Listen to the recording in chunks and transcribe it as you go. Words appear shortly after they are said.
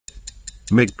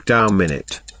MGTOW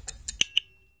Minute.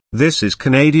 This is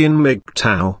Canadian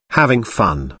MGTOW, having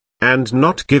fun, and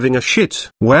not giving a shit.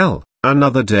 Well,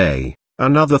 another day,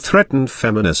 another threatened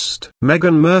feminist.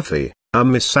 Meghan Murphy, a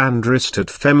misandrist at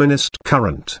Feminist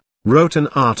Current, wrote an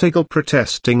article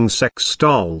protesting sex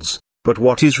dolls. But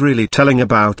what is really telling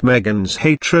about Meghan's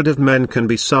hatred of men can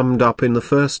be summed up in the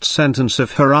first sentence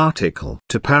of her article.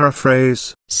 To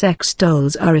paraphrase, sex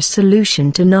dolls are a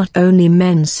solution to not only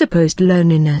men's supposed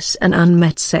loneliness and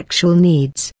unmet sexual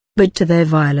needs, but to their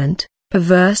violent,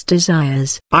 perverse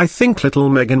desires. I think little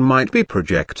Meghan might be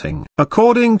projecting.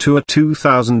 According to a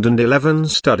 2011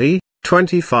 study,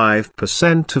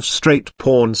 25% of straight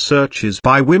porn searches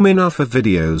by women are for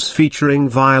videos featuring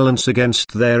violence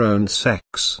against their own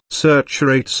sex. Search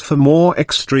rates for more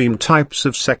extreme types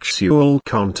of sexual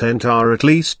content are at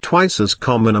least twice as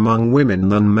common among women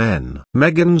than men.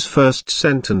 Meghan's first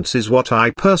sentence is what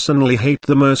I personally hate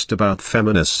the most about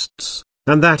feminists,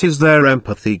 and that is their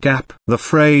empathy gap. The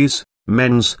phrase,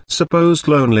 men's supposed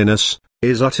loneliness,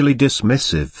 is utterly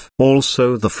dismissive.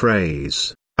 Also the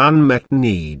phrase, unmet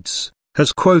needs,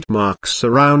 has quote marks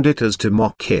around it as to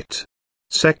mock it.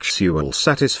 Sexual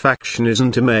satisfaction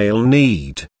isn't a male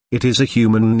need, it is a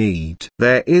human need.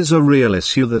 There is a real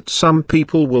issue that some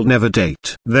people will never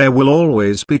date. There will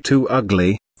always be too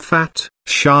ugly, fat,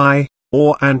 shy,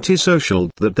 or antisocial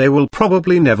that they will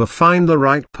probably never find the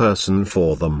right person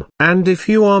for them. And if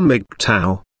you are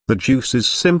MGTOW, the juice is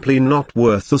simply not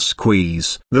worth the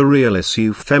squeeze. The real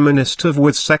issue feminists have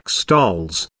with sex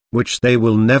dolls, which they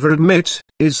will never admit,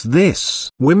 is this: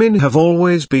 women have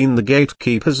always been the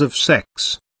gatekeepers of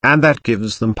sex, and that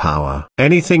gives them power.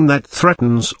 Anything that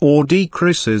threatens or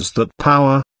decreases that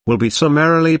power, will be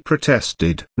summarily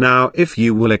protested. Now if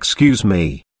you will excuse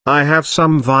me, I have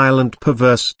some violent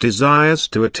perverse desires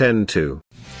to attend to.